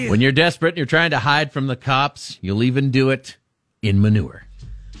When you're desperate and you're trying to hide from the cops, you'll even do it in manure.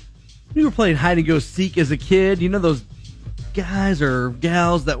 You were playing hide and go seek as a kid. You know those guys or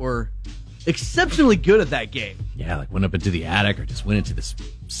gals that were exceptionally good at that game. Yeah, like went up into the attic or just went into this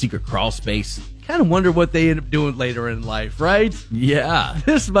secret crawl space. Kind of wonder what they end up doing later in life, right? Yeah.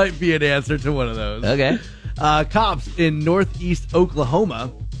 This might be an answer to one of those. Okay. Cops in northeast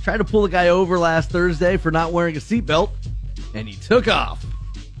Oklahoma tried to pull a guy over last Thursday for not wearing a seatbelt, and he took off.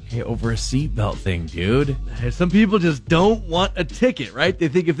 Hey, over a seatbelt thing, dude. Some people just don't want a ticket, right? They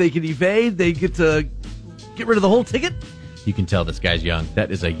think if they can evade, they get to get rid of the whole ticket. You can tell this guy's young.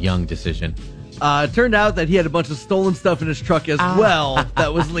 That is a young decision. It turned out that he had a bunch of stolen stuff in his truck as well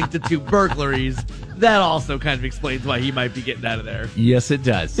that was linked to 2 burglaries. That also kind of explains why he might be getting out of there. Yes, it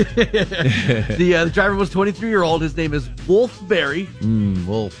does. The driver was 23-year-old. His name is Wolf Berry.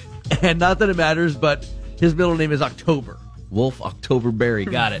 Wolf. And not that it matters, but his middle name is October. Wolf October Berry.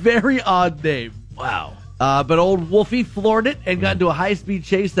 Got it. Very odd name. Wow. But old Wolfie floored it and got into a high-speed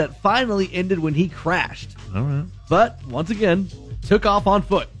chase that finally ended when he crashed. All right. But, once again, took off on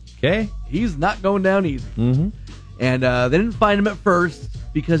foot. Okay. He's not going down easy. Mm-hmm. And they didn't find him at first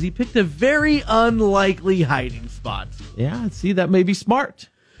because he picked a very unlikely hiding spot. Yeah, see, that may be smart.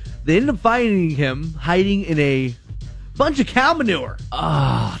 They ended up finding him hiding in a bunch of cow manure.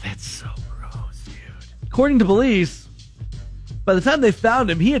 Oh, that's so gross, dude. According to police, by the time they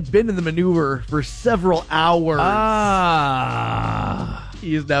found him, he had been in the manure for several hours.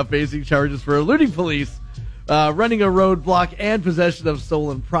 He is now facing charges for eluding police, running a roadblock, and possession of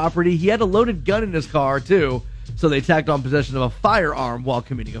stolen property. He had a loaded gun in his car, too, so they tacked on possession of a firearm while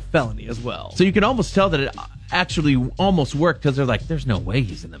committing a felony as well. So you can almost tell that it actually almost worked because they're like, there's no way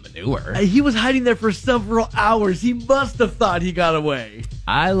he's in the manure. He was hiding there for several hours. He must have thought he got away.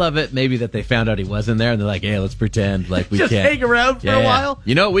 I love it. Maybe that they found out he wasn't there and they're like, hey, let's pretend like we Just can't. hang around for a while.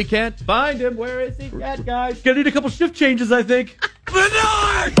 You know, we can't find him. Where is he? Guys. Gonna need a couple shift changes, I think.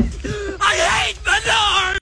 Manure!